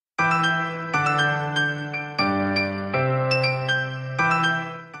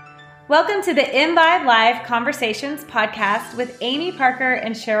Welcome to the InVibe Live Conversations podcast with Amy Parker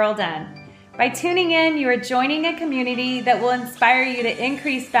and Cheryl Dunn. By tuning in, you are joining a community that will inspire you to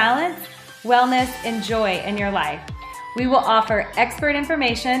increase balance, wellness, and joy in your life. We will offer expert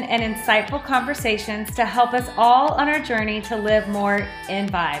information and insightful conversations to help us all on our journey to live more in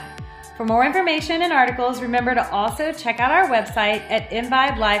vibe. For more information and articles, remember to also check out our website at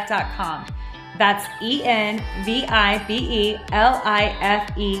invibelife.com. That's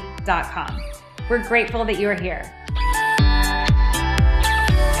ENVIBELIFE.com. We're grateful that you are here.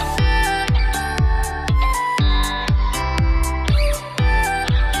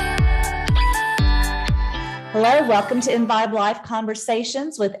 Hello, welcome to InVibe Life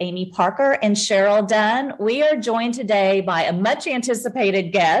Conversations with Amy Parker and Cheryl Dunn. We are joined today by a much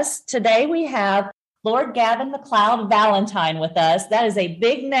anticipated guest. Today we have Lord Gavin MacLeod Valentine with us. That is a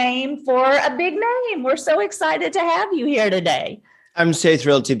big name for a big name. We're so excited to have you here today. I'm so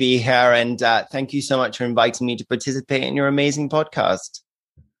thrilled to be here, and thank you so much for inviting me to participate in your amazing podcast.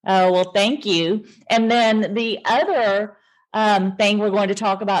 Oh, well, thank you. And then the other thing we're going to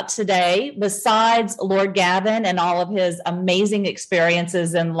talk about today, besides Lord Gavin and all of his amazing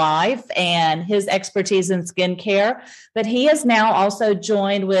experiences in life and his expertise in skincare, but he is now also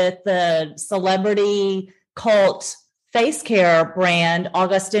joined with the celebrity cult face care brand,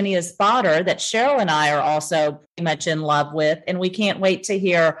 Augustinea Spotter, that Cheryl and I are also pretty much in love with, and we can't wait to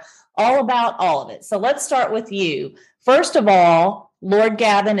hear all about all of it. So let's start with you. First of all, Lord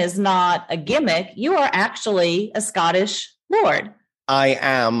Gavin is not a gimmick. You are actually a Scottish lord. I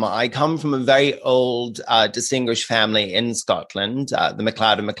am. I come from a very old, distinguished family in Scotland, the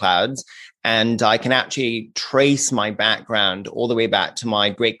MacLeod and MacLeods, and I can actually trace my background all the way back to my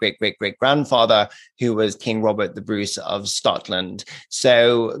great-great-great-great-grandfather, who was King Robert the Bruce of Scotland.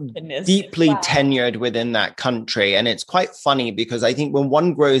 So deeply tenured within that country. And it's quite funny because I think when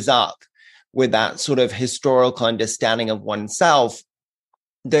one grows up with that sort of historical understanding of oneself,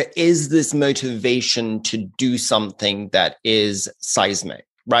 there is this motivation to do something that is seismic,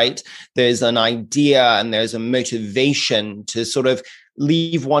 right? There's an idea and there's a motivation to sort of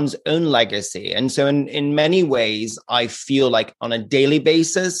leave one's own legacy. And so in many ways, I feel like on a daily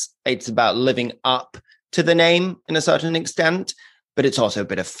basis, it's about living up to the name in a certain extent, but it's also a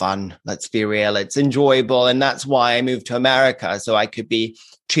bit of fun. Let's be real. It's enjoyable. And that's why I moved to America, so I could be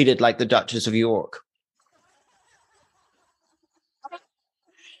treated like the Duchess of York.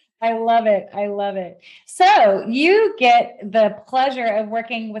 I love it. I love it. So you get the pleasure of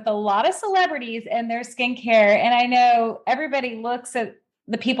working with a lot of celebrities and their skincare. And I know everybody looks at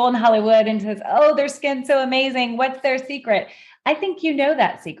the people in Hollywood and says, oh, their skin's so amazing. What's their secret? I think you know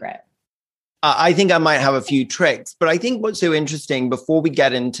that secret. I think I might have a few tricks, but I think what's so interesting before we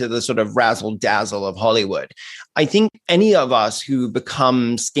get into the sort of razzle dazzle of Hollywood, I think any of us who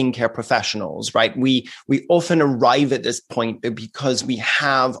become skincare professionals, right? We often arrive at this point because we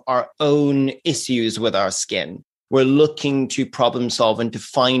have our own issues with our skin. We're looking to problem solve and to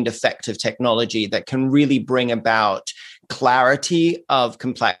find effective technology that can really bring about clarity of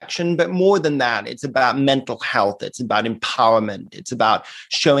complexion. But more than that, it's about mental health. It's about empowerment. It's about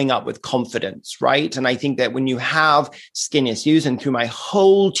showing up with confidence, right? And I think that when you have skin issues, and through my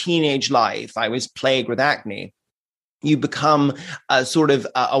whole teenage life, I was plagued with acne, you become a sort of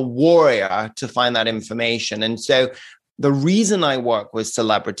a warrior to find that information. And so the reason I work with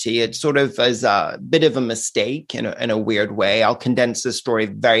celebrity, it's sort of as a bit of a mistake in a weird way. I'll condense the story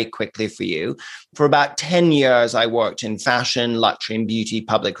very quickly for you. For about 10 years, I worked in fashion, luxury, and beauty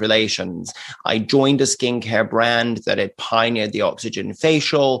public relations. I joined a skincare brand that had pioneered the oxygen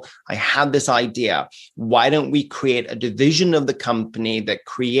facial. I had this idea. Why don't we create a division of the company that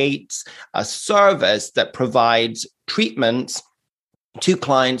creates a service that provides treatments to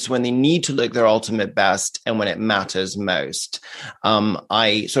clients when they need to look their ultimate best and when it matters most.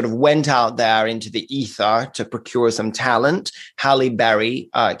 I sort of went out there into the ether to procure some talent. Halle Berry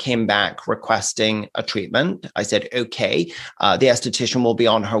came back requesting a treatment. I said, okay, the esthetician will be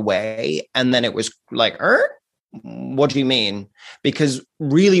on her way. And then it was like, what do you mean? Because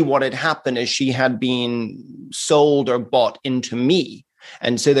really what had happened is she had been sold or bought into me.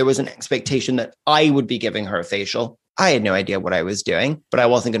 And so there was an expectation that I would be giving her a facial. I had no idea what I was doing, but I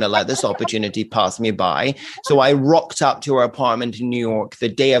wasn't going to let this opportunity pass me by. So I rocked up to her apartment in New York the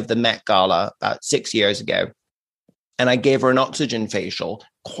day of the Met Gala about 6 years ago. And I gave her an oxygen facial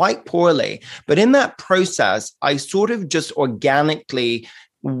quite poorly. But in that process, I sort of just organically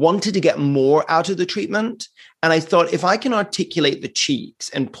wanted to get more out of the treatment. And I thought, if I can articulate the cheeks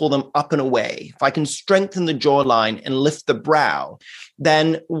and pull them up and away, if I can strengthen the jawline and lift the brow,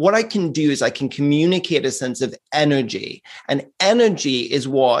 then what I can do is I can communicate a sense of energy. And energy is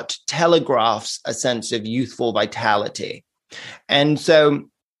what telegraphs a sense of youthful vitality. And so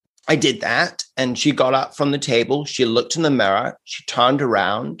I did that. And she got up from the table. She looked in the mirror. She turned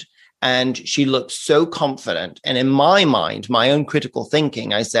around. And she looked so confident. And in my mind, my own critical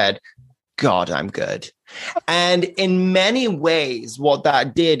thinking, I said, God, I'm good. And in many ways, what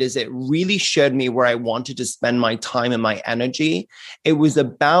that did is it really showed me where I wanted to spend my time and my energy. It was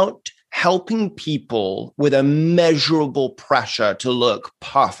about helping people with a measurable pressure to look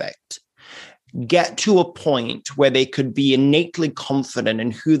perfect, get to a point where they could be innately confident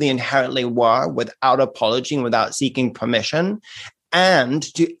in who they inherently were without apology and without seeking permission, and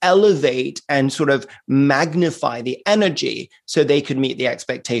to elevate and sort of magnify the energy so they could meet the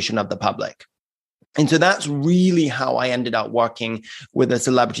expectation of the public. And so that's really how I ended up working with a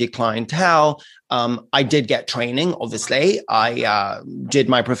celebrity clientele. I did get training, obviously. I did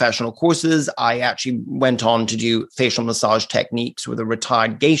my professional courses. I actually went on to do facial massage techniques with a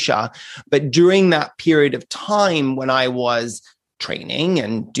retired geisha. But during that period of time when I was training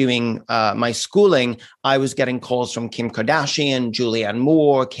and doing my schooling, I was getting calls from Kim Kardashian, Julianne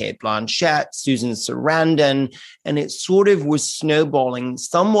Moore, Cate Blanchett, Susan Sarandon, and it sort of was snowballing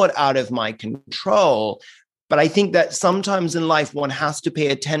somewhat out of my control. But I think that sometimes in life, one has to pay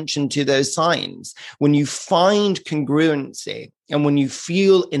attention to those signs. When you find congruency and when you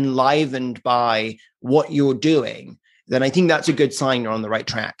feel enlivened by what you're doing, then I think that's a good sign you're on the right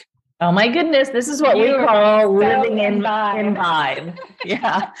track. Oh my goodness, this is what we call living in Vibe.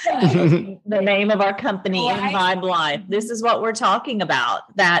 Yeah. The name of our company, In Vibe Life. This is what we're talking about.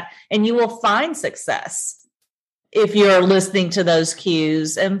 And you will find success if you're listening to those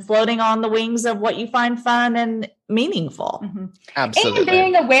cues and floating on the wings of what you find fun and meaningful. Mm-hmm. Absolutely. And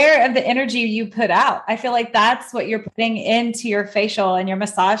being aware of the energy you put out. I feel like that's what you're putting into your facial and your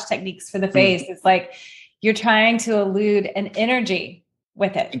massage techniques for the face. It's like you're trying to elude an energy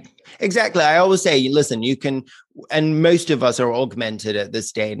with it. Exactly. I always say, listen, you can, and most of us are augmented at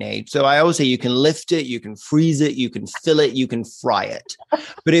this day and age. So I always say you can lift it, you can freeze it, you can fill it, you can fry it.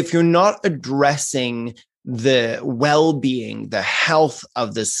 But if you're not addressing the well-being, the health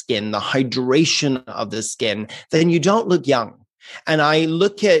of the skin, the hydration of the skin, then you don't look young. And I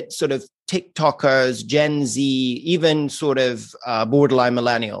look at sort of TikTokers, Gen Z, even sort of borderline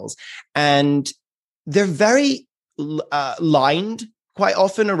millennials, and they're very lined quite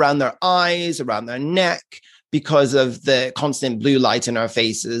often around their eyes, around their neck, because of the constant blue light in our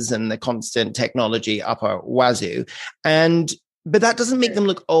faces and the constant technology up our wazoo. But that doesn't make them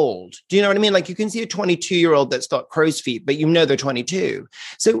look old. Do you know what I mean? Like you can see a 22-year-old that's got crow's feet, but you know they're 22.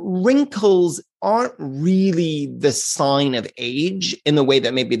 So wrinkles aren't really the sign of age in the way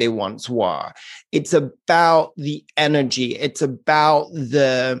that maybe they once were. It's about the energy. It's about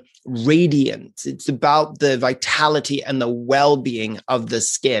the radiance. It's about the vitality and the well-being of the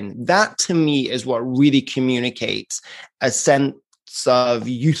skin. That to me is what really communicates a sense of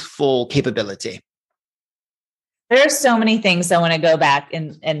youthful capability. There's so many things I want to go back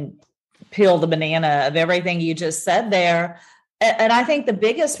and peel the banana of everything you just said there. And I think the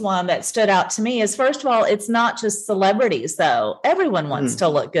biggest one that stood out to me is, first of all, it's not just celebrities, though. Everyone wants to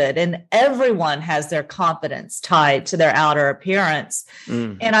look good, and everyone has their confidence tied to their outer appearance.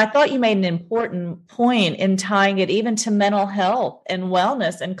 And I thought you made an important point in tying it even to mental health and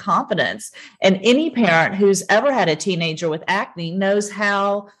wellness and confidence. And any parent who's ever had a teenager with acne knows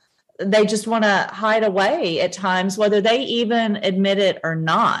how they just want to hide away at times, whether they even admit it or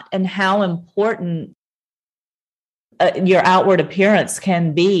not, and how important your outward appearance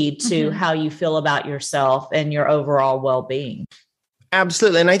can be to how you feel about yourself and your overall well-being.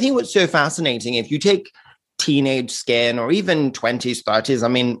 Absolutely. And I think what's so fascinating, if you take teenage skin or even 20s, 30s, I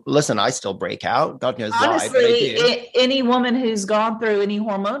mean, listen, I still break out. God knows honestly, why. But I do. Any woman who's gone through any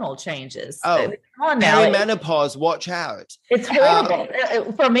hormonal changes. Oh, perimenopause, watch out. It's horrible.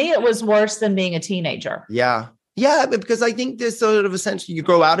 For me, it was worse than being a teenager. Yeah. Yeah, because I think there's sort of essentially you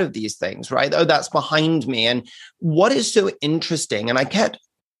grow out of these things, right? Oh, that's behind me. And what is so interesting, and I kept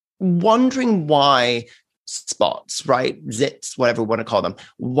wondering why spots, right? Zits, whatever we want to call them,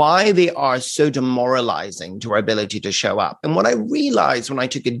 why they are so demoralizing to our ability to show up. And what I realized when I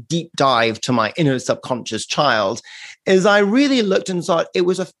took a deep dive to my inner subconscious child is I really looked and thought it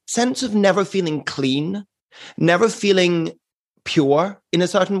was a sense of never feeling clean, never feeling pure in a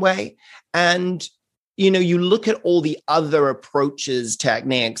certain way. And you look at all the other approaches to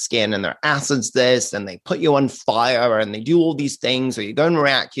acneic skin, and their acids this, and they put you on fire, and they do all these things, or you go and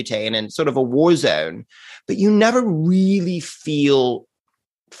Roaccutane, and it's sort of a war zone, but you never really feel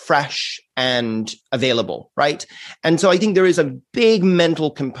fresh and available, right? And so I think there is a big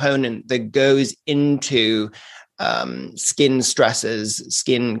mental component that goes into skin stresses,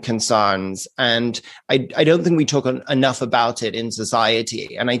 skin concerns. And I don't think we talk enough about it in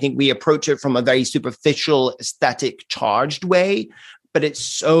society. And I think we approach it from a very superficial, aesthetic, charged way, but it's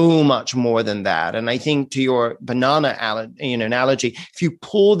so much more than that. And I think to your banana analogy, if you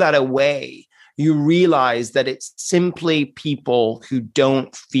pull that away, you realize that it's simply people who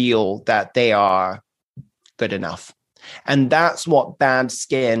don't feel that they are good enough. And that's what bad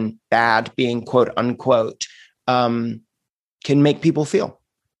skin, bad being quote unquote, can make people feel.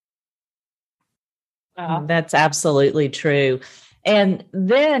 That's absolutely true. And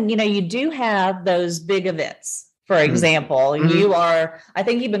then, you do have those big events. For example, you are, I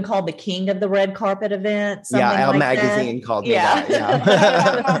think you've been called the king of the red carpet event. Yeah, Elle magazine called me that.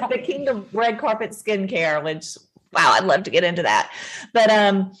 Yeah. The king of red carpet skincare, which, wow, I'd love to get into that. But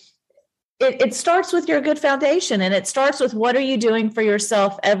it starts with your good foundation, and it starts with what are you doing for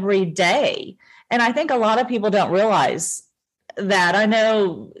yourself every day? And I think a lot of people don't realize that. I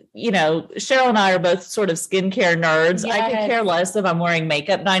know, Cheryl and I are both sort of skincare nerds. Yes. I could care less if I'm wearing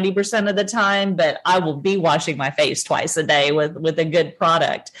makeup 90% of the time, but I will be washing my face twice a day with a good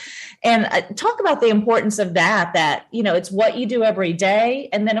product. And talk about the importance of that, it's what you do every day.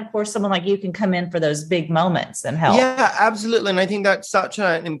 And then, of course, someone like you can come in for those big moments and help. Yeah, absolutely. And I think that's such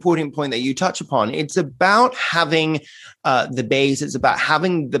an important point that you touch upon. It's about having the base. It's about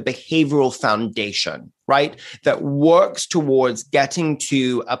having the behavioral foundation, right? That works towards getting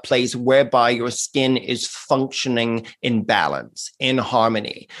to a place whereby your skin is functioning in balance, in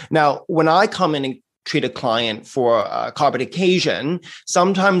harmony. Now, when I come in and treat a client for a carpet occasion,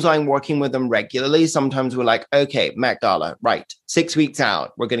 sometimes I'm working with them regularly. Sometimes we're like, okay, Met Gala, right, 6 weeks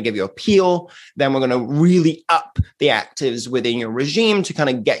out, we're going to give you a peel. Then we're going to really up the actives within your regime to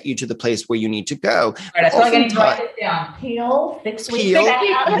kind of get you to the place where you need to go. All right, I feel like I need to write this down. Peel, 6 weeks out.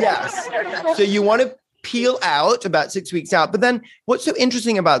 Yes. So you want to peel out about 6 weeks out. But then what's so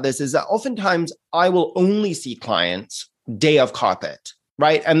interesting about this is that oftentimes I will only see clients day of carpet.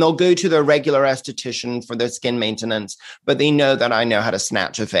 Right. And they'll go to their regular esthetician for their skin maintenance, but they know that I know how to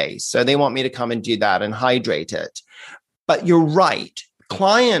snatch a face. So they want me to come and do that and hydrate it. But you're right.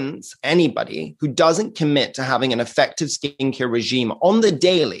 Clients, anybody who doesn't commit to having an effective skincare regime on the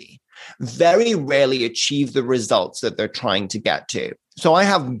daily, very rarely achieve the results that they're trying to get to. So I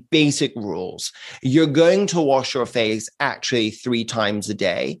have basic rules. You're going to wash your face actually 3 times a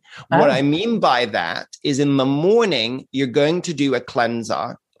day. Oh. What I mean by that is in the morning, you're going to do a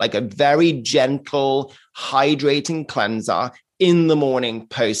cleanser, like a very gentle, hydrating cleanser in the morning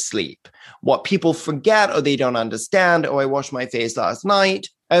post-sleep. What people forget or they don't understand, I washed my face last night.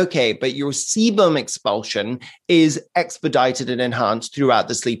 Okay, but your sebum expulsion is expedited and enhanced throughout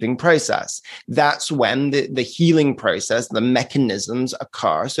the sleeping process. That's when the healing process, the mechanisms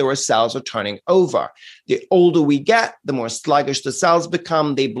occur. So our cells are turning over. The older we get, the more sluggish the cells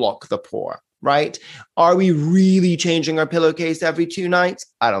become. They block the pore. Right? Are we really changing our pillowcase every 2 nights?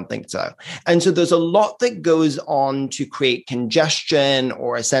 I don't think so. And so there's a lot that goes on to create congestion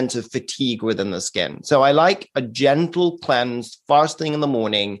or a sense of fatigue within the skin. So I like a gentle cleanse first thing in the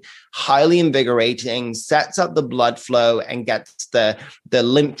morning, highly invigorating, sets up the blood flow and gets the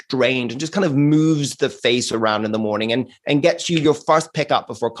lymph drained and just kind of moves the face around in the morning and gets you your first pickup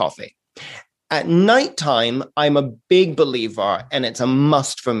before coffee. At nighttime, I'm a big believer, and it's a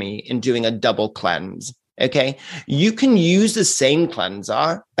must for me, in doing a double cleanse. Okay. You can use the same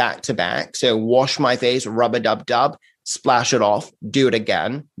cleanser back to back. So wash my face, rub a dub, splash it off, do it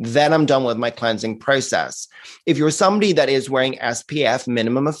again. Then I'm done with my cleansing process. If you're somebody that is wearing SPF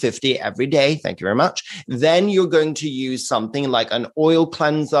minimum of 50 every day, thank you very much, then you're going to use something like an oil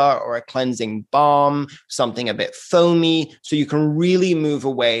cleanser or a cleansing balm, something a bit foamy, so you can really move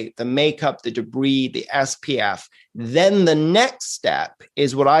away the makeup, the debris, the SPF. Then the next step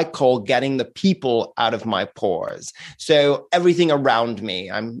is what I call getting the people out of my pores. So everything around me,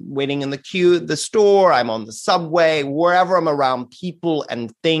 I'm waiting in the queue at the store, I'm on the subway, wherever I'm around people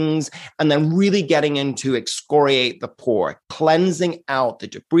and things, and then really getting into excoriate the pore, cleansing out the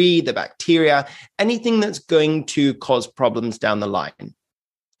debris, the bacteria, anything that's going to cause problems down the line.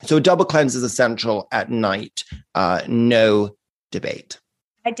 So a double cleanse is essential at night, no debate.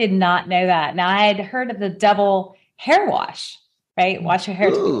 I did not know that. Now I had heard of the double hair wash, right? Wash your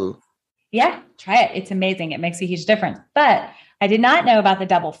hair. Ooh. Yeah, try it. It's amazing. It makes a huge difference. But I did not know about the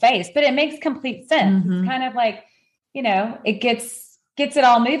double face, but it makes complete sense. Mhm. It's kind of like, it gets it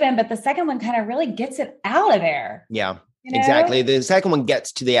all moving, but the second one kind of really gets it out of there. Yeah. You know? Exactly. The second one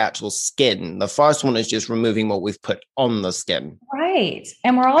gets to the actual skin. The first one is just removing what we've put on the skin. Right.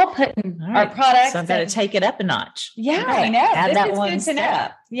 And we're all putting our products. So I've got to take it up a notch. Yeah, Okay. I know. Add This that is one good to step. know.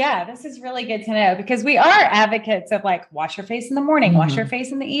 Yeah, this is really good to know because we are advocates of like wash your face in the morning, wash your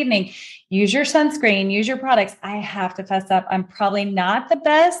face in the evening, use your sunscreen, use your products. I have to fess up. I'm probably not the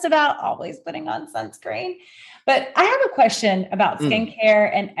best about always putting on sunscreen, but I have a question about skincare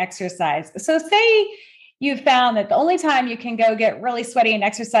and exercise. So say you found that the only time you can go get really sweaty and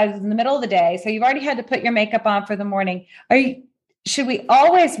exercise is in the middle of the day. So you've already had to put your makeup on for the morning. Should we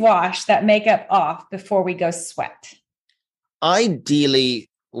always wash that makeup off before we go sweat? Ideally,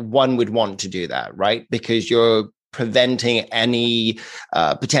 one would want to do that, right? Because you're preventing any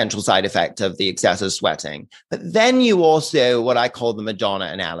potential side effect of the excessive sweating. But then you also, what I call the Madonna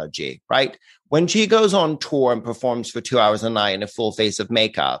analogy, right? When she goes on tour and performs for 2 hours a night in a full face of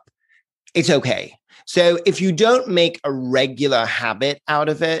makeup, it's okay. So if you don't make a regular habit out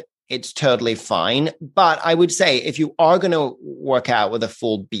of it, it's totally fine. But I would say if you are going to work out with a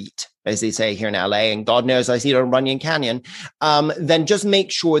full beat, as they say here in LA, and God knows I see it on Runyon Canyon, then just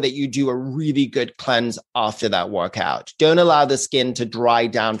make sure that you do a really good cleanse after that workout. Don't allow the skin to dry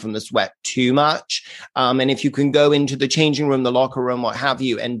down from the sweat too much. And if you can go into the changing room, the locker room, what have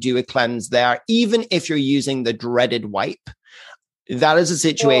you, and do a cleanse there, even if you're using the dreaded wipe, that is a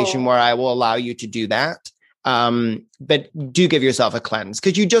situation where I will allow you to do that. But do give yourself a cleanse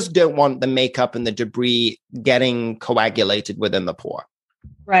because you just don't want the makeup and the debris getting coagulated within the pore.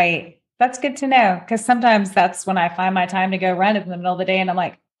 Right. That's good to know because sometimes that's when I find my time to go run in the middle of the day and I'm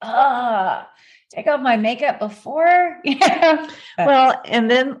like, take off my makeup before. Well, and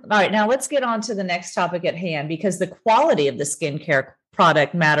then, all right, now let's get on to the next topic at hand because the quality of the skincare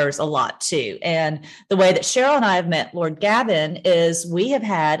product matters a lot too. And the way that Cheryl and I have met Lord Gavin is we have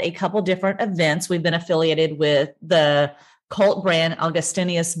had a couple different events. We've been affiliated with the cult brand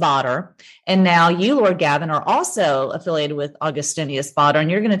Augustinius Bader. And now you, Lord Gavin, are also affiliated with Augustinius Bader. And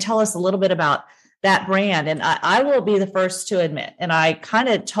you're going to tell us a little bit about that brand. And I will be the first to admit, and I kind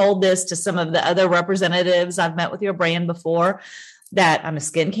of told this to some of the other representatives I've met with your brand before, that I'm a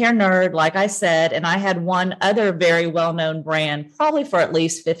skincare nerd, like I said, and I had one other very well-known brand probably for at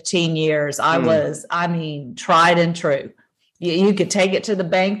least 15 years. I was, tried and true. You could take it to the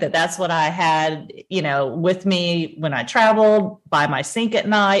bank that's what I had, with me when I traveled, by my sink at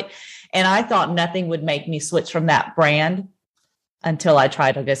night. And I thought nothing would make me switch from that brand until I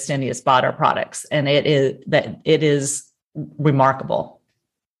tried Augustinius Bader products. And it is remarkable.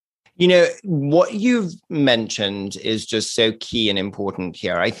 What you've mentioned is just so key and important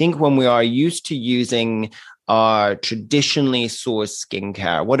here. I think when we are used to using our traditionally sourced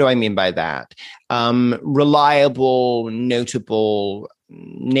skincare, what do I mean by that? Reliable, notable,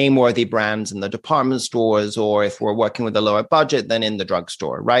 name-worthy brands in the department stores, or if we're working with a lower budget, then in the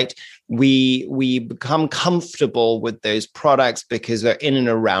drugstore, right? We become comfortable with those products because they're in and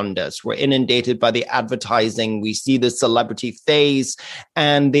around us. We're inundated by the advertising. We see the celebrity phase,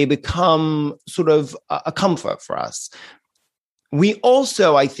 and they become sort of a comfort for us. We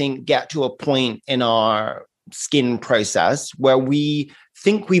also, I think, get to a point in our skin process where we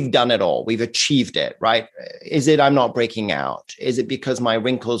think we've done it all. We've achieved it, right? Is it I'm not breaking out? Is it because my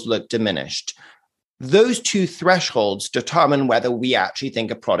wrinkles look diminished? Those two thresholds determine whether we actually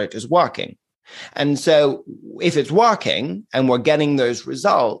think a product is working. And so if it's working and we're getting those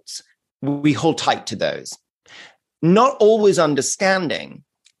results, we hold tight to those. Not always understanding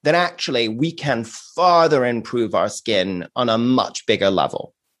that actually we can further improve our skin on a much bigger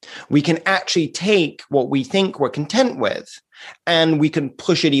level. We can actually take what we think we're content with and we can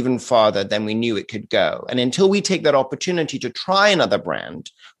push it even farther than we knew it could go. And until we take that opportunity to try another brand,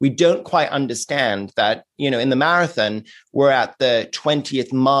 we don't quite understand that, in the marathon, we're at the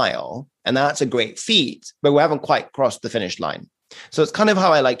 20th mile, and that's a great feat, but we haven't quite crossed the finish line. So it's kind of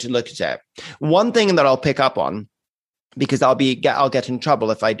how I like to look at it. One thing that I'll pick up on, because I'll get in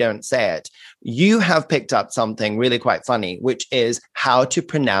trouble if I don't say it. You have picked up something really quite funny, which is how to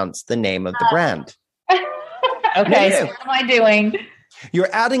pronounce the name of the brand. Okay, so what am I doing? You're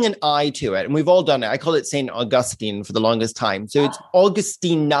adding an I to it, and we've all done it. I call it Saint Augustine for the longest time. So it's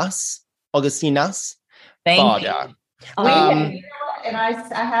Augustinus Thank Bader. you. And I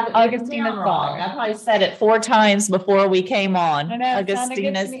have it Augustinus Bader. I probably said it 4 times before we came on.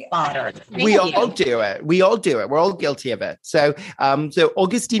 Augustinus Bader. We all do it. We all do it. We're all guilty of it. So,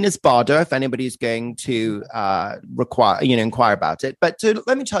 Augustinus Bader, if anybody's going to inquire about it. But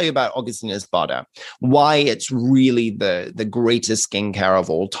let me tell you about Augustinus Bader, why it's really the greatest skincare of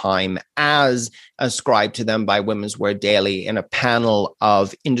all time, as ascribed to them by Women's Wear Daily in a panel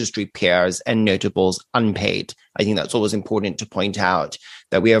of industry peers and notables unpaid. I think that's always important to point out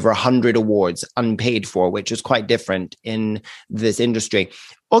that we have over 100 awards unpaid for, which is quite different in this industry.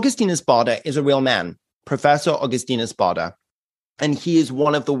 Augustinus Bader is a real man, Professor Augustinus Bader, and he is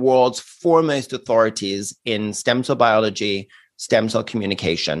one of the world's foremost authorities in stem cell biology, stem cell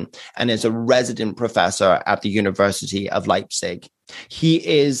communication, and is a resident professor at the University of Leipzig. He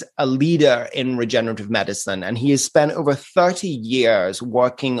is a leader in regenerative medicine, and he has spent over 30 years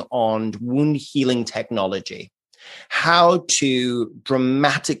working on wound healing technology, how to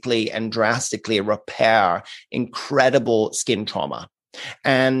dramatically and drastically repair incredible skin trauma.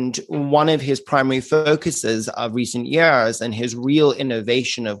 And one of his primary focuses of recent years, and his real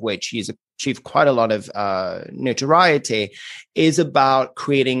innovation of which he's achieved quite a lot of notoriety, is about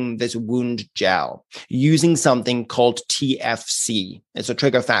creating this wound gel using something called TFC. It's a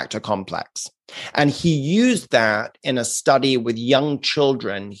trigger factor complex. And he used that in a study with young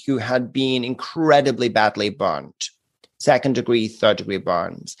children who had been incredibly badly burnt. 2nd degree, 3rd degree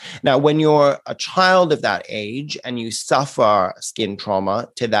burns. Now, when you're a child of that age and you suffer skin trauma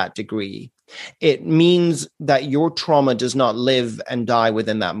to that degree, it means that your trauma does not live and die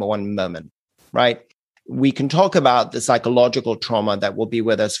within that one moment, right? We can talk about the psychological trauma that will be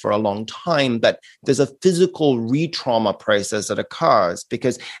with us for a long time, but there's a physical re-trauma process that occurs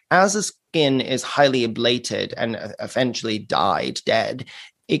because as the skin is highly ablated and eventually dead,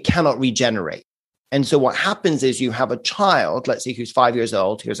 it cannot regenerate. And so what happens is you have a child, let's say who's 5 years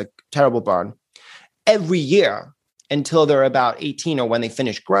old, who has a terrible burn. Every year until they're about 18 or when they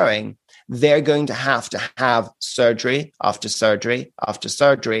finish growing, they're going to have surgery after surgery after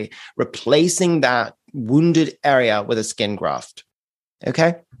surgery, replacing that wounded area with a skin graft.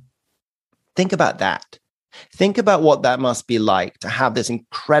 Okay? Think about that. Think about what that must be like to have this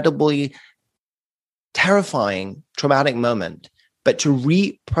incredibly terrifying, traumatic moment, but to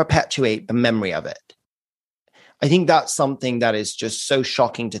re-perpetuate the memory of it. I think that's something that is just so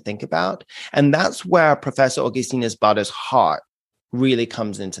shocking to think about. And that's where Professor Augustinus Bader's heart really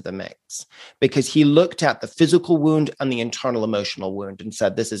comes into the mix, because he looked at the physical wound and the internal emotional wound and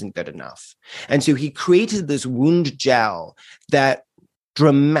said, this isn't good enough. And so he created this wound gel that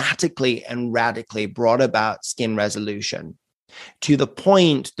dramatically and radically brought about skin resolution, to the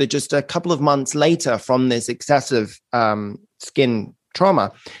point that just a couple of months later from this excessive skin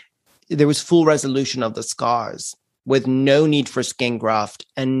trauma, there was full resolution of the scars with no need for skin graft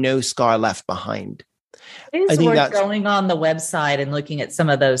and no scar left behind. It is worth going on the website and looking at some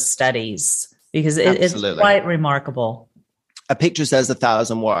of those studies because it's quite remarkable. A picture says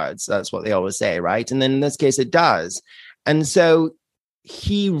 1,000 words. That's what they always say, right? And then in this case, it does. And so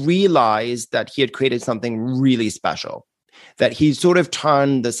he realized that he had created something really special, that he sort of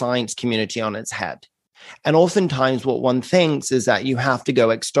turned the science community on its head. And oftentimes what one thinks is that you have to go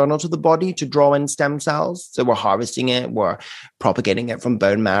external to the body to draw in stem cells. So we're harvesting it, we're propagating it from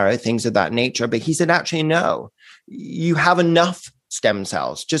bone marrow, things of that nature. But he said, actually, no, you have enough stem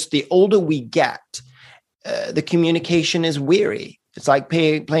cells. Just the older we get, the communication is weary. It's like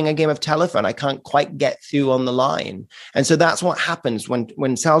playing a game of telephone. I can't quite get through on the line. And so that's what happens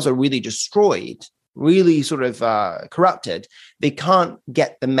when cells are really destroyed, really sort of corrupted. They can't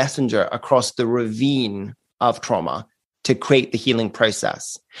get the messenger across the ravine of trauma to create the healing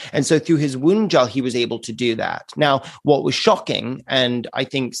process. And so through his wound gel, he was able to do that. Now, what was shocking, and I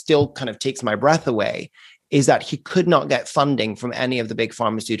think still kind of takes my breath away, is that he could not get funding from any of the big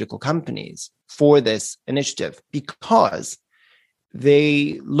pharmaceutical companies for this initiative because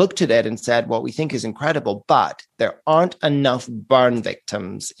they looked at it and said, well, we think is incredible, but there aren't enough burn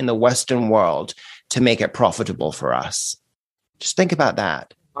victims in the Western world to make it profitable for us. Just think about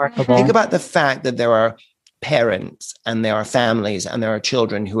that. Remarkable. Think about the fact that there are parents and there are families and there are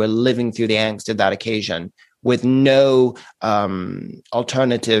children who are living through the angst of that occasion with no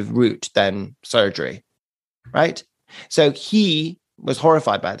alternative route than surgery, right? So he was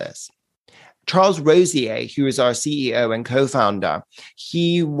horrified by this. Charles Rosier, who is our CEO and co-founder,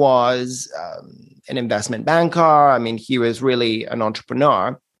 he was an investment banker. I mean, he was really an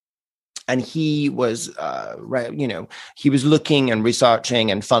entrepreneur. And he was, he was looking and researching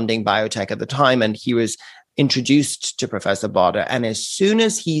and funding biotech at the time. And he was introduced to Professor Botter. And as soon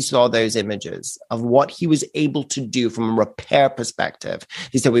as he saw those images of what he was able to do from a repair perspective,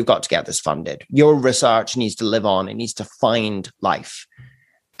 he said, we've got to get this funded. Your research needs to live on. It needs to find life.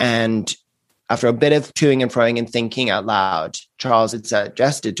 And after a bit of toing and froing and thinking out loud, Charles had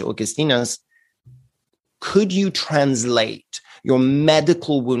suggested to Augustinus, could you translate your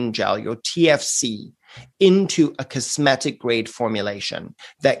medical wound gel, your TFC, into a cosmetic grade formulation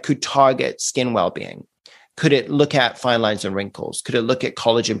that could target skin well-being? Could it look at fine lines and wrinkles? Could it look at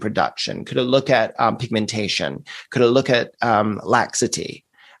collagen production? Could it look at pigmentation? Could it look at laxity?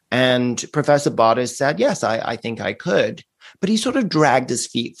 And Professor Botter said, yes, I think I could. But he sort of dragged his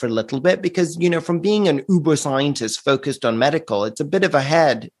feet for a little bit because, from being an uber scientist focused on medical, it's a bit of a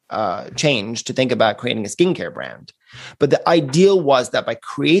head change to think about creating a skincare brand. But the ideal was that by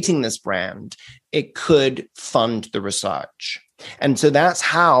creating this brand, it could fund the research. And so that's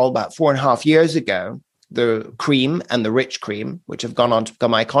how about 4.5 years ago, the cream and the rich cream, which have gone on to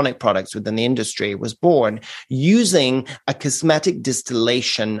become iconic products within the industry, was born using a cosmetic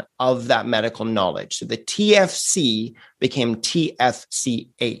distillation of that medical knowledge. So the TFC became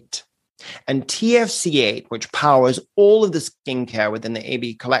TFC8. And TFC8, which powers all of the skincare within the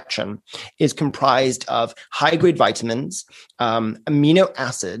AB collection, is comprised of high-grade vitamins, amino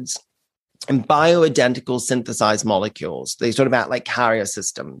acids, and bioidentical synthesized molecules. They sort of act like carrier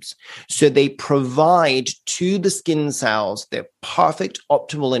systems. So they provide to the skin cells the perfect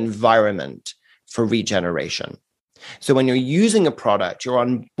optimal environment for regeneration. So when you're using a product, you're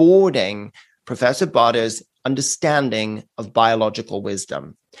onboarding Professor Botter's understanding of biological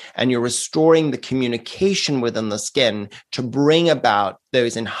wisdom, and you're restoring the communication within the skin to bring about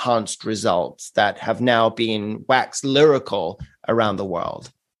those enhanced results that have now been waxed lyrical around the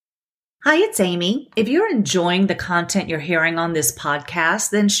world. Hi, it's Amy. If you're enjoying the content you're hearing on this podcast,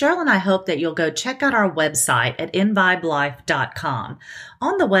 then Cheryl and I hope that you'll go check out our website at invibelife.com.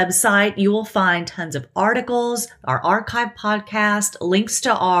 On the website, you will find tons of articles, our archive podcast, links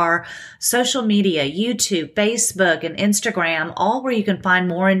to our social media, YouTube, Facebook, and Instagram, all where you can find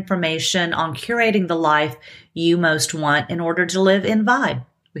more information on curating the life you most want in order to live in Vibe.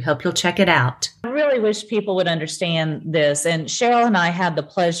 We hope you'll check it out. I really wish people would understand this. And Cheryl and I had the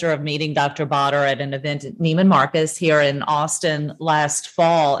pleasure of meeting Dr. Botter at an event at Neiman Marcus here in Austin last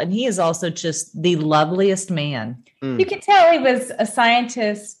fall. And he is also just the loveliest man. You could tell he was a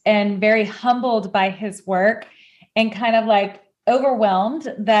scientist and very humbled by his work and kind of like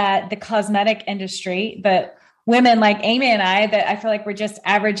overwhelmed that the cosmetic industry, that women like Amy and I, that I feel like we're just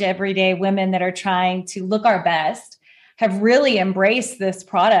average everyday women that are trying to look our best, have really embraced this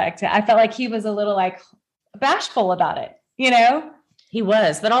product. I felt like he was a little like bashful about it, He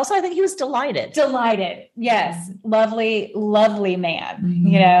was, but also I think he was delighted. Delighted. Yes. Lovely, lovely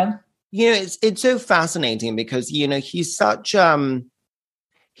man, It's so fascinating because, he's such an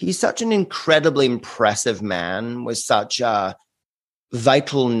incredibly impressive man with such a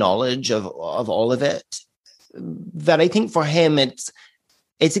vital knowledge of all of it that I think for him, it's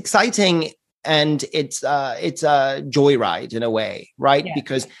exciting. And it's a joyride in a way, right? Yeah.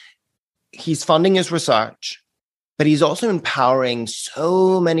 Because he's funding his research, but he's also empowering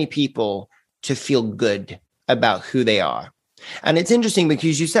so many people to feel good about who they are. And it's interesting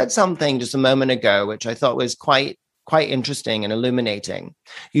because you said something just a moment ago, which I thought was quite interesting and illuminating.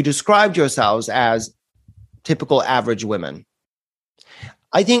 You described yourselves as typical average women.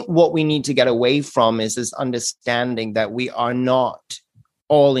 I think what we need to get away from is this understanding that we are not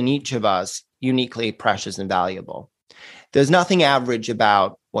all in each of us uniquely precious and valuable. There's nothing average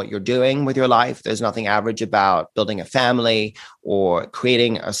about what you're doing with your life. There's nothing average about building a family or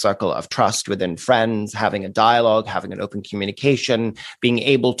creating a circle of trust within friends, having a dialogue, having an open communication, being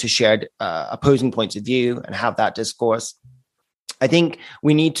able to share opposing points of view and have that discourse. I think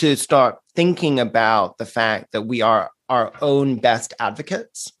we need to start thinking about the fact that we are our own best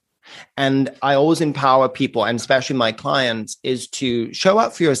advocates. And I always empower people, and especially my clients, is to show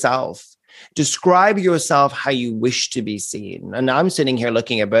up for yourself. Describe yourself how you wish to be seen. And I'm sitting here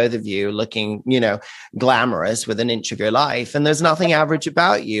looking at both of you, looking, glamorous with an inch of your life. And there's nothing average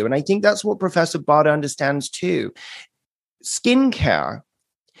about you. And I think that's what Professor Botter understands too. Skincare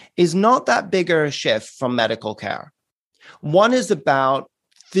is not that bigger a shift from medical care. One is about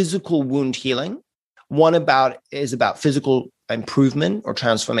physical wound healing. One is about physical improvement or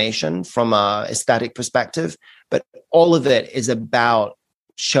transformation from an aesthetic perspective. But all of it is about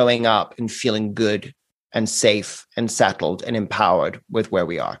showing up and feeling good and safe and settled and empowered with where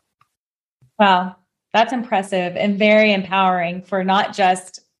we are. Wow, that's impressive and very empowering for not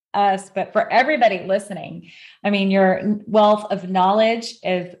just us, but for everybody listening. I mean, your wealth of knowledge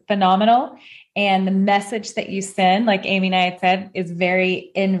is phenomenal. And the message that you send, like Amy and I had said, is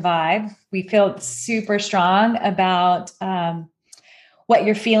very in vibe. We feel super strong about what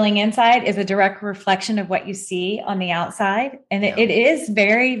you're feeling inside is a direct reflection of what you see on the outside. And it is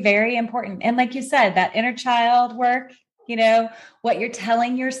very, very important. And like you said, that inner child work, what you're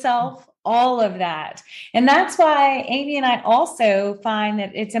telling yourself, all of that. And that's why Amy and I also find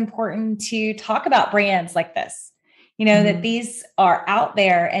that it's important to talk about brands like this, that these are out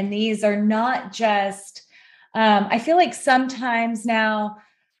there and these are not just, I feel like sometimes now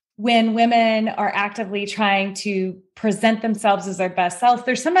when women are actively trying to present themselves as their best self,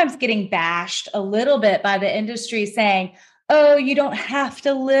 they're sometimes getting bashed a little bit by the industry saying, oh, you don't have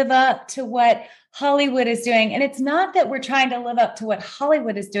to live up to what Hollywood is doing. And it's not that we're trying to live up to what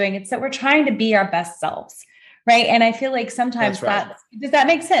Hollywood is doing. It's that we're trying to be our best selves. Right. And I feel like sometimes does that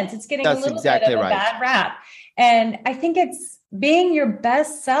make sense? It's getting a little bit of a bad rap. And I think it's being your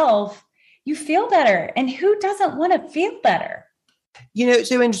best self. You feel better. And who doesn't want to feel better? It's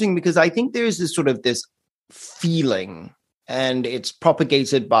so interesting because I think there's this feeling, and it's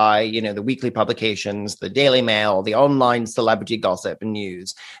propagated by, the weekly publications, the Daily Mail, the online celebrity gossip and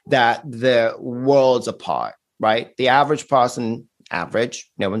news, that the world's apart, right? The average person,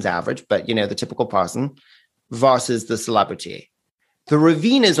 no one's average, but, the typical person versus the celebrity. The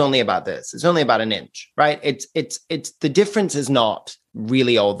ravine is only about this. It's only about an inch, right? It's the difference is not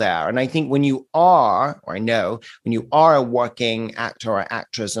really all there. And I think when you are a working actor or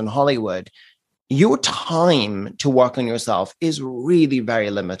actress in Hollywood, your time to work on yourself is really very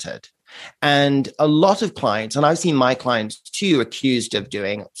limited. And a lot of clients, and I've seen my clients too, accused of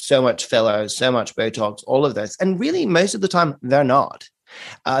doing so much filler, so much Botox, all of this. And really, most of the time, they're not.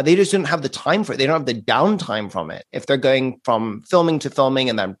 They just don't have the time for it. They don't have the downtime from it. If they're going from filming to filming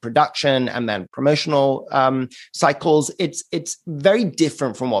and then production and then promotional cycles, it's very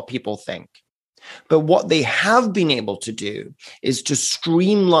different from what people think. But what they have been able to do is to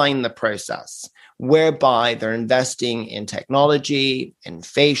streamline the process, whereby they're investing in technology, in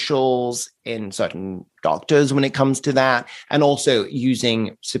facials, in certain doctors when it comes to that, and also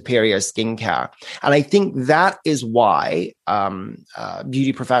using superior skincare. And I think that is why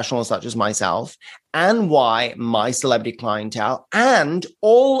beauty professionals such as myself, and why my celebrity clientele and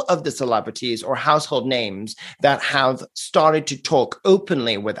all of the celebrities or household names that have started to talk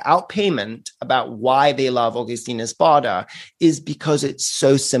openly without payment about why they love Augustina Spada is because it's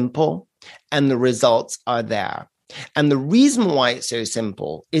so simple and the results are there. And the reason why it's so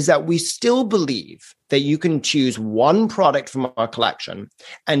simple is that we still believe that you can choose one product from our collection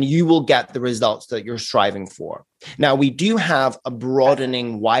and you will get the results that you're striving for. Now, we do have a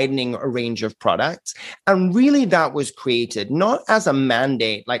widening range of products. And really that was created not as a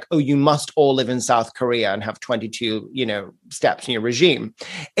mandate, like, oh, you must all live in South Korea and have 22, steps in your regime.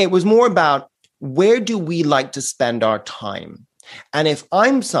 It was more about, where do we like to spend our time? And if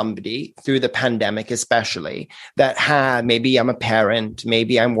I'm somebody through the pandemic, especially that maybe I'm a parent,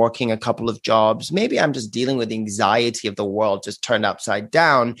 maybe I'm working a couple of jobs, maybe I'm just dealing with the anxiety of the world just turned upside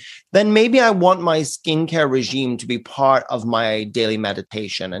down, then maybe I want my skincare regime to be part of my daily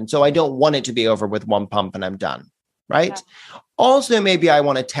meditation. And so I don't want it to be over with one pump and I'm done. Right? Yeah. Also, maybe I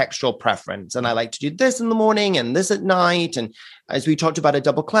want a textural preference and I like to do this in the morning and this at night. And as we talked about a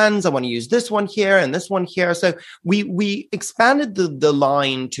double cleanse, I want to use this one here and this one here. So we expanded the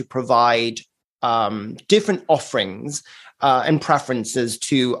line to provide different offerings and preferences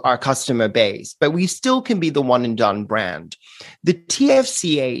to our customer base, but we still can be the one and done brand. The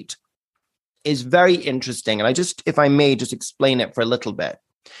TFC8 is very interesting. And if I may just explain it for a little bit.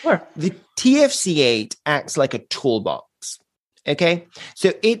 Sure. The TFC8 acts like a toolbox. Okay.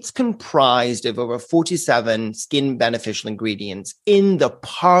 So it's comprised of over 47 skin beneficial ingredients in the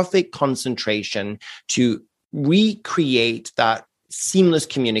perfect concentration to recreate that seamless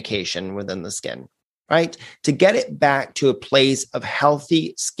communication within the skin, right? To get it back to a place of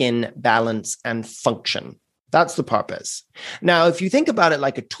healthy skin balance and function. That's the purpose. Now, if you think about it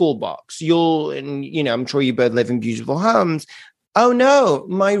like a toolbox, I'm sure you both live in beautiful homes. Oh no,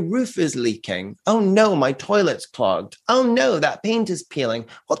 my roof is leaking. Oh no, my toilet's clogged. Oh no, that paint is peeling.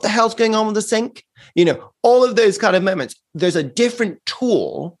 What the hell's going on with the sink? All of those kind of moments. There's a different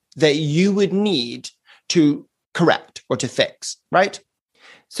tool that you would need to correct or to fix, right?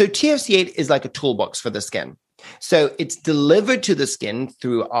 So TFC8 is like a toolbox for the skin. So it's delivered to the skin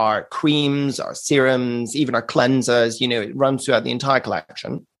through our creams, our serums, even our cleansers. It runs throughout the entire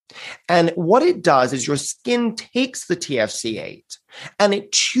collection. And what it does is your skin takes the TFC8 and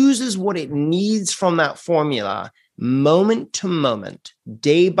it chooses what it needs from that formula moment to moment,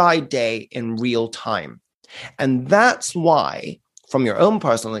 day by day in real time. And that's why from your own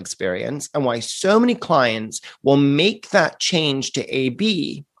personal experience and why so many clients will make that change to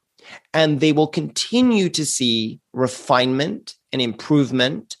AB and they will continue to see refinement and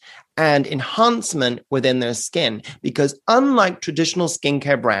improvement and enhancement within their skin. Because unlike traditional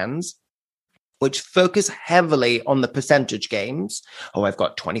skincare brands, which focus heavily on the percentage games. Oh, I've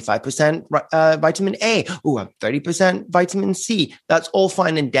got 25% vitamin A. Oh, I'm 30% vitamin C. That's all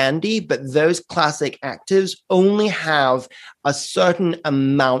fine and dandy, but those classic actives only have a certain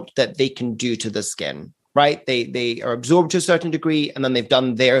amount that they can do to the skin, right? They are absorbed to a certain degree, and then they've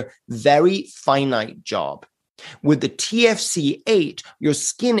done their very finite job. With the TFC8, your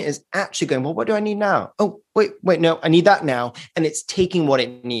skin is actually going, well, what do I need now? Oh, wait, no, I need that now. And it's taking what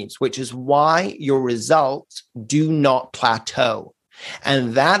it needs, which is why your results do not plateau.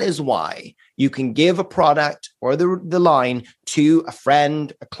 And that is why you can give a product or the line to a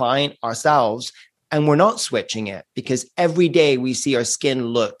friend, a client, ourselves, and we're not switching it because every day we see our skin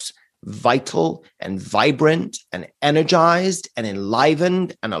looks vital and vibrant and energized and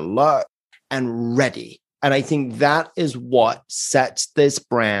enlivened and alert and ready. And I think that is what sets this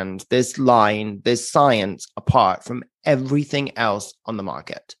brand, this line, this science apart from everything else on the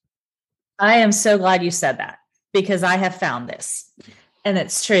market. I am so glad you said that because I have found this and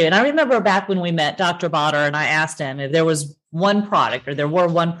it's true. And I remember back when we met Dr. Botter and I asked him if there was one product or there were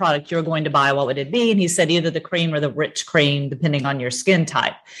one product you're going to buy, what would it be? And he said either the cream or the rich cream, depending on your skin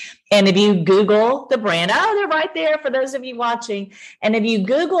type. And if you Google the brand, they're right there for those of you watching. And if you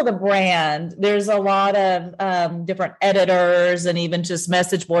Google the brand, there's a lot of different editors and even just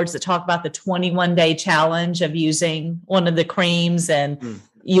message boards that talk about the 21-day challenge of using one of the creams and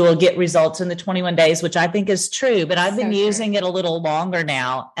you will get results in the 21 days, which I think is true. But I've been using it a little longer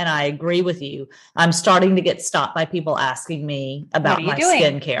now. And I agree with you. I'm starting to get stopped by people asking me about my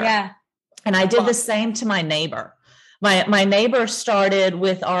skincare. Yeah. And I did the same to my neighbor. My neighbor started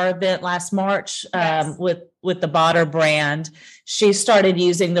with our event last March with the Botter brand. She started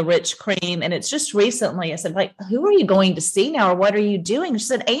using the rich cream. And it's just recently, I said, like, who are you going to see now? Or what are you doing? She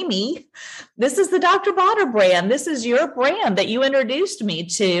said, Amy, this is the Dr. Botter brand. This is your brand that you introduced me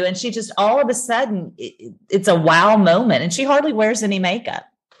to. And she just all of a sudden, it's a wow moment. And she hardly wears any makeup.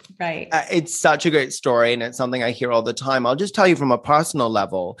 Right. It's such a great story, and it's something I hear all the time. I'll just tell you from a personal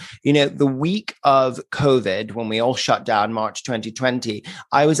level, the week of COVID, when we all shut down March 2020,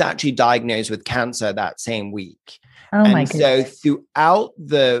 I was actually diagnosed with cancer that same week. Oh my goodness. So throughout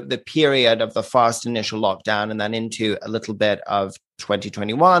the period of the first initial lockdown and then into a little bit of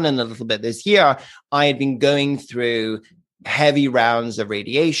 2021 and a little bit this year, I had been going through heavy rounds of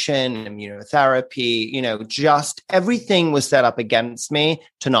radiation, immunotherapy, just everything was set up against me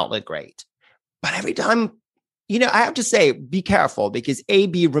to not look great. But every time, I have to say, be careful because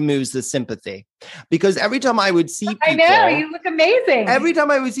AB removes the sympathy. Because every time I would see people, I know, you look amazing. Every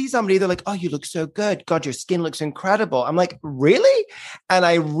time I would see somebody, they're like, oh, you look so good. God, your skin looks incredible. I'm like, really? And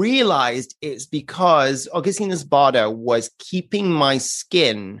I realized it's because Augustinus Botter was keeping my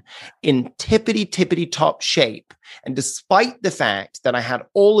skin in tippity top shape. And despite the fact that I had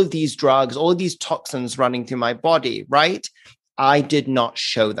all of these drugs, all of these toxins running through my body, right? I did not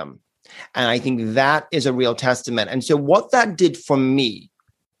show them. And I think that is a real testament. And so what that did for me,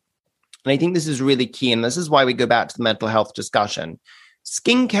 and I think this is really key, and this is why we go back to the mental health discussion.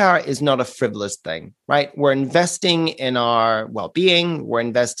 Skincare is not a frivolous thing, right? We're investing in our well-being. We're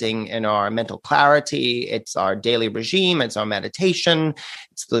investing in our mental clarity. It's our daily regime. It's our meditation.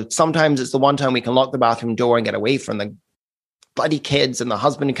 Sometimes it's the one time we can lock the bathroom door and get away from the bloody kids and the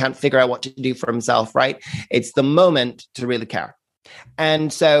husband who can't figure out what to do for himself, right? It's the moment to really care.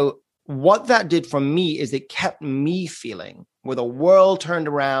 And so what that did for me is it kept me feeling with the world turned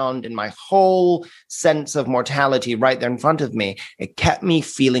around and my whole sense of mortality right there in front of me. It kept me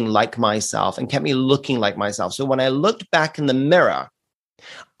feeling like myself and kept me looking like myself. So when I looked back in the mirror,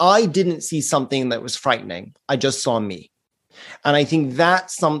 I didn't see something that was frightening. I just saw me. And I think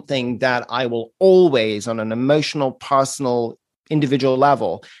that's something that I will always, on an emotional, personal, individual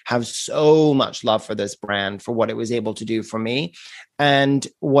level, have so much love for this brand, for what it was able to do for me and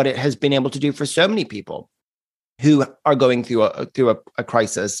what it has been able to do for so many people who are going through a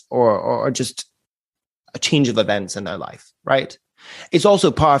crisis or just a change of events in their life, right? It's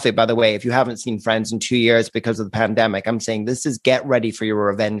also perfect, by the way, if you haven't seen Friends in 2 years because of the pandemic, I'm saying this is get ready for your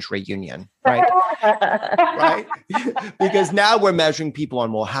revenge reunion, right? Right? Because now we're measuring people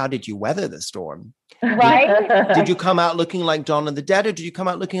on, well, how did you weather the storm? Right? Did you come out looking like Dawn of the Dead or did you come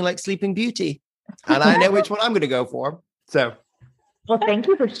out looking like Sleeping Beauty? And I know which one I'm going to go for. So, well, thank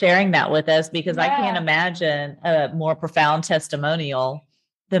you for sharing that with us because I can't imagine a more profound testimonial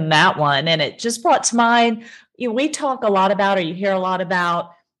than that one. And it just brought to mind, we talk a lot about, or you hear a lot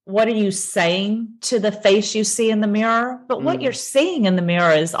about, what are you saying to the face you see in the mirror? But what you're seeing in the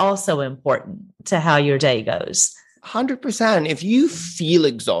mirror is also important to how your day goes. 100%. If you feel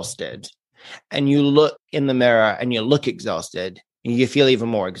exhausted and you look in the mirror and you look exhausted, you feel even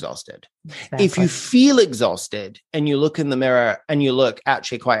more exhausted. Exactly. If you feel exhausted and you look in the mirror and you look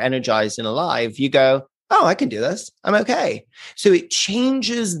actually quite energized and alive, you go, oh, I can do this. I'm okay. So it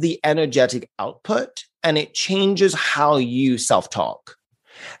changes the energetic output and it changes how you self-talk.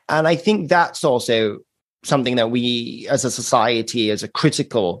 And I think that's also something that we as a society, as a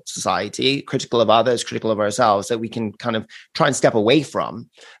critical society, critical of others, critical of ourselves, that we can kind of try and step away from.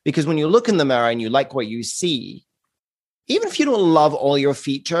 Because when you look in the mirror and you like what you see, even if you don't love all your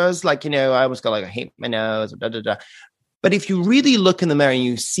features, like, I always go like, I hate my nose, blah, blah, blah. But if you really look in the mirror and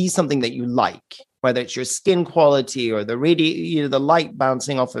you see something that you like, whether it's your skin quality or the the light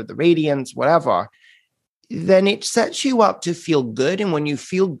bouncing off of the radiance, whatever, then it sets you up to feel good. And when you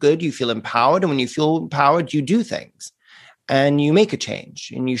feel good, you feel empowered. And when you feel empowered, you do things and you make a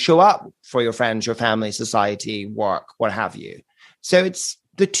change and you show up for your friends, your family, society, work, what have you. So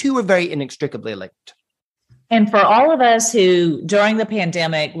the two are very inextricably linked. And for all of us who during the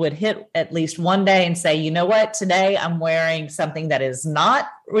pandemic would hit at least one day and say, you know what, today I'm wearing something that is not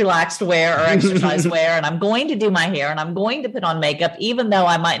relaxed wear or exercise wear, and I'm going to do my hair and I'm going to put on makeup, even though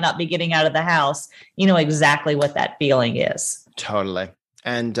I might not be getting out of the house, you know exactly what that feeling is. Totally.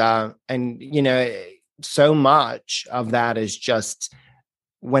 And so much of that is just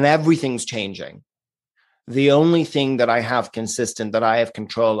when everything's changing, the only thing that I have consistent, that I have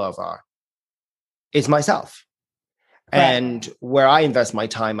control over, is myself. Right. And where I invest my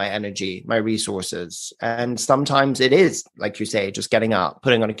time, my energy, my resources. And sometimes it is, like you say, just getting up,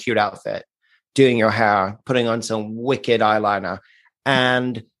 putting on a cute outfit, doing your hair, putting on some wicked eyeliner,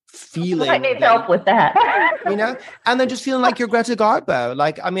 and feeling I need help with that. And then just feeling like you're Greta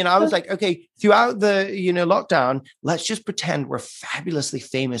Garbo. I was like, okay, throughout the, lockdown, let's just pretend we're fabulously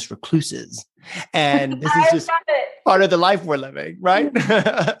famous recluses. And this is just part of the life we're living, right?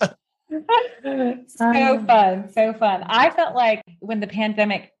 So fun. I felt like when the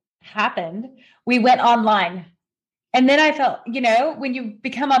pandemic happened, we went online. And then I felt, when you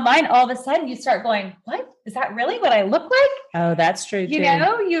become online, all of a sudden you start going, what? Is that really what I look like? Oh, that's true too.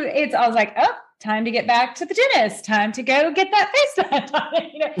 I was like, oh, time to get back to the dentist, time to go get that face done.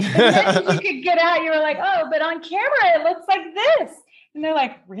 And then you could get out, you were like, oh, but on camera, it looks like this. And they're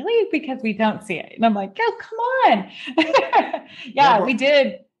like, really? Because we don't see it. And I'm like, oh, come on. We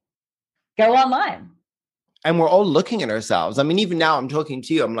did go online. And we're all looking at ourselves. Even now I'm talking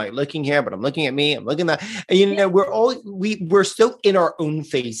to you, I'm like looking here, but I'm looking at me, I'm looking at that. And, we're so in our own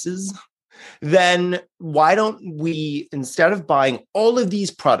faces. Then why don't we, instead of buying all of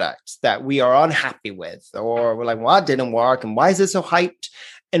these products that we are unhappy with, or we're like, well, it didn't work, and why is it so hyped?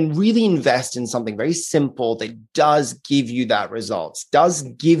 And really invest in something very simple that does give you that results, does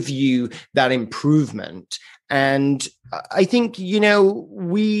give you that improvement. And I think,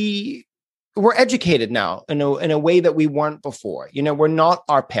 we're educated now in a way that we weren't before. We're not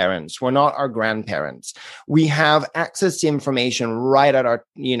our parents. We're not our grandparents. We have access to information right at our,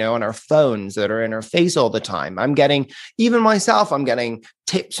 on our phones that are in our face all the time. I'm getting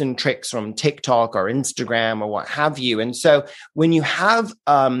tips and tricks from TikTok or Instagram or what have you. And so when you have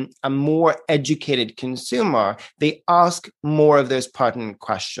a more educated consumer, they ask more of those pertinent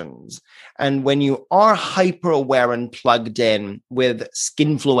questions. And when you are hyper aware and plugged in with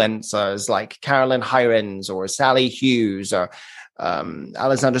skinfluencers like Carolyn Hirons or Sally Hughes or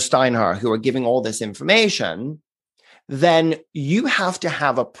Alexander Steinhardt, who are giving all this information, then you have to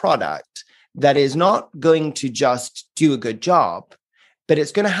have a product that is not going to just do a good job, but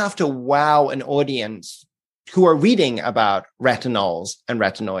it's going to have to wow an audience who are reading about retinols and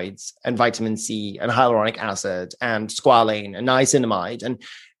retinoids and vitamin C and hyaluronic acid and squalane and niacinamide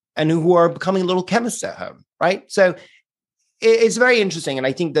and who are becoming little chemists at home, right? So it's very interesting. And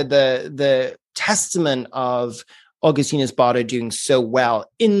I think that the testament of Augustina Espardo doing so well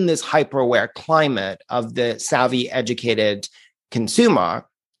in this hyper-aware climate of the savvy, educated consumer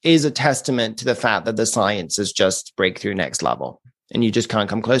is a testament to the fact that the science is just breakthrough next level. And you just can't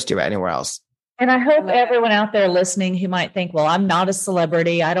come close to it anywhere else. And I hope everyone out there listening who might think, well, I'm not a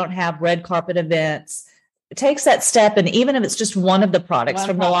celebrity, I don't have red carpet events, takes that step. And even if it's just one of the products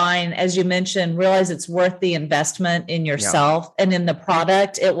from the line, as you mentioned, realize it's worth the investment in yourself and in the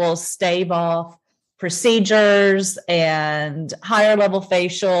product. It will stave off procedures and higher level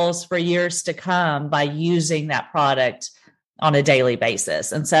facials for years to come by using that product on a daily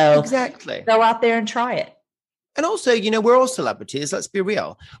basis. And so exactly, go out there and try it. And also, we're all celebrities. Let's be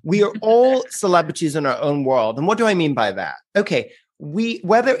real. We are all celebrities in our own world. And what do I mean by that? Okay,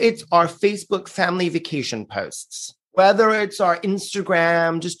 whether it's our Facebook family vacation posts, whether it's our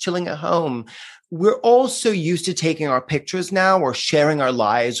Instagram, just chilling at home, we're all so used to taking our pictures now or sharing our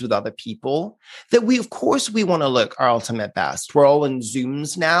lives with other people that we want to look our ultimate best. We're all in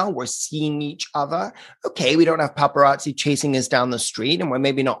Zooms now. We're seeing each other. Okay, we don't have paparazzi chasing us down the street, and we're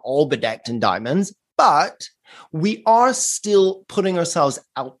maybe not all bedecked in diamonds, but we are still putting ourselves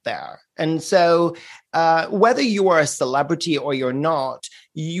out there. And so whether you are a celebrity or you're not,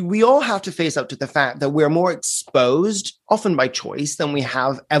 we all have to face up to the fact that we're more exposed, often by choice, than we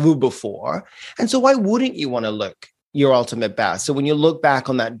have ever before. And so why wouldn't you want to look your ultimate best? So when you look back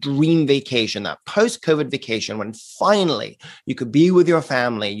on that dream vacation, that post-COVID vacation, when finally you could be with your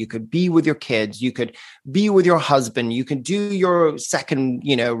family, you could be with your kids, you could be with your husband, you could do your second,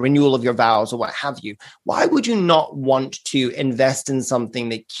 renewal of your vows or what have you, why would you not want to invest in something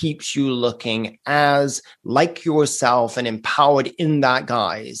that keeps you looking as like yourself and empowered in that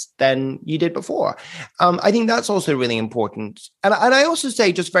guise than you did before? I think that's also really important. And I also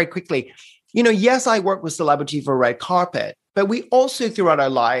say, just very quickly, yes, I work with celebrity for red carpet, but we also throughout our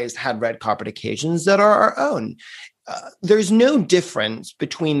lives had red carpet occasions that are our own. There's no difference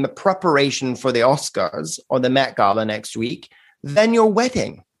between the preparation for the Oscars or the Met Gala next week than your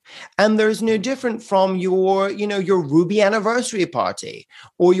wedding. And there's no different from your Ruby anniversary party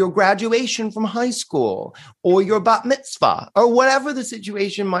or your graduation from high school or your bat mitzvah or whatever the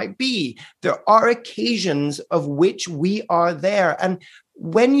situation might be. There are occasions of which we are there. And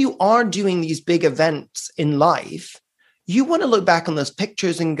when you are doing these big events in life, you want to look back on those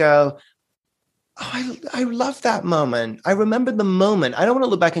pictures and go, oh, I love that moment. I remember the moment. I don't want to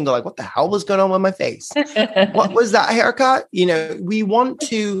look back and go like, what the hell was going on with my face? What was that haircut? We want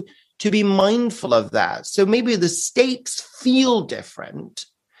to be mindful of that. So maybe the stakes feel different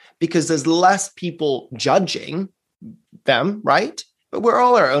because there's less people judging them, right? But we're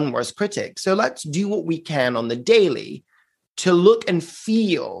all our own worst critics. So let's do what we can on the daily to look and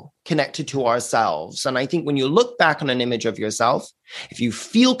feel connected to ourselves. And I think when you look back on an image of yourself, if you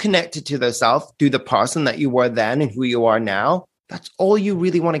feel connected to the self, to the person that you were then and who you are now, that's all you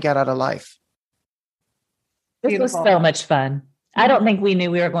really want to get out of life. This was so much fun. I don't think we knew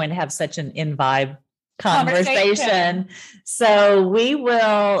we were going to have such an in-vibe conversation. So we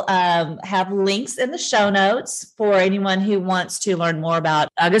will have links in the show notes for anyone who wants to learn more about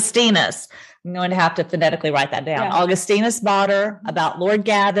Augustinus. I'm going to have to phonetically write that down. Yeah. Augustinus Bader, about Lord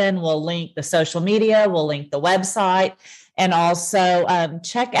Gavin. We'll link the social media. We'll link the website. And also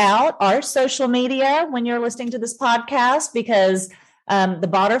check out our social media when you're listening to this podcast, because the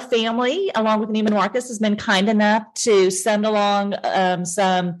Bader family, along with Neiman Marcus, has been kind enough to send along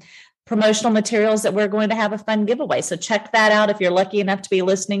some promotional materials that we're going to have a fun giveaway. So check that out if you're lucky enough to be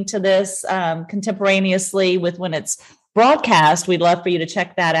listening to this contemporaneously with when it's broadcast. We'd love for you to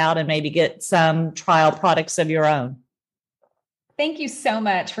check that out and maybe get some trial products of your own. Thank you so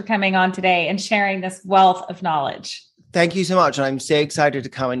much for coming on today and sharing this wealth of knowledge. Thank you so much. And I'm so excited to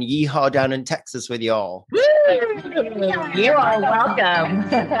come and yeehaw down in Texas with y'all. Woo! You are welcome.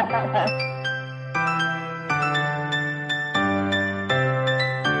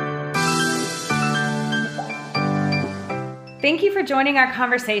 Thank you for joining our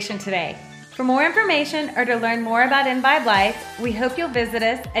conversation today. For more information or to learn more about InVibe Life, we hope you'll visit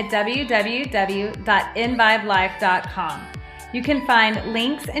us at www.invibelife.com. You can find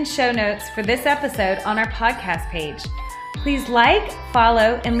links and show notes for this episode on our podcast page. Please like,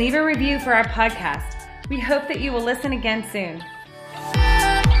 follow, and leave a review for our podcast. We hope that you will listen again soon.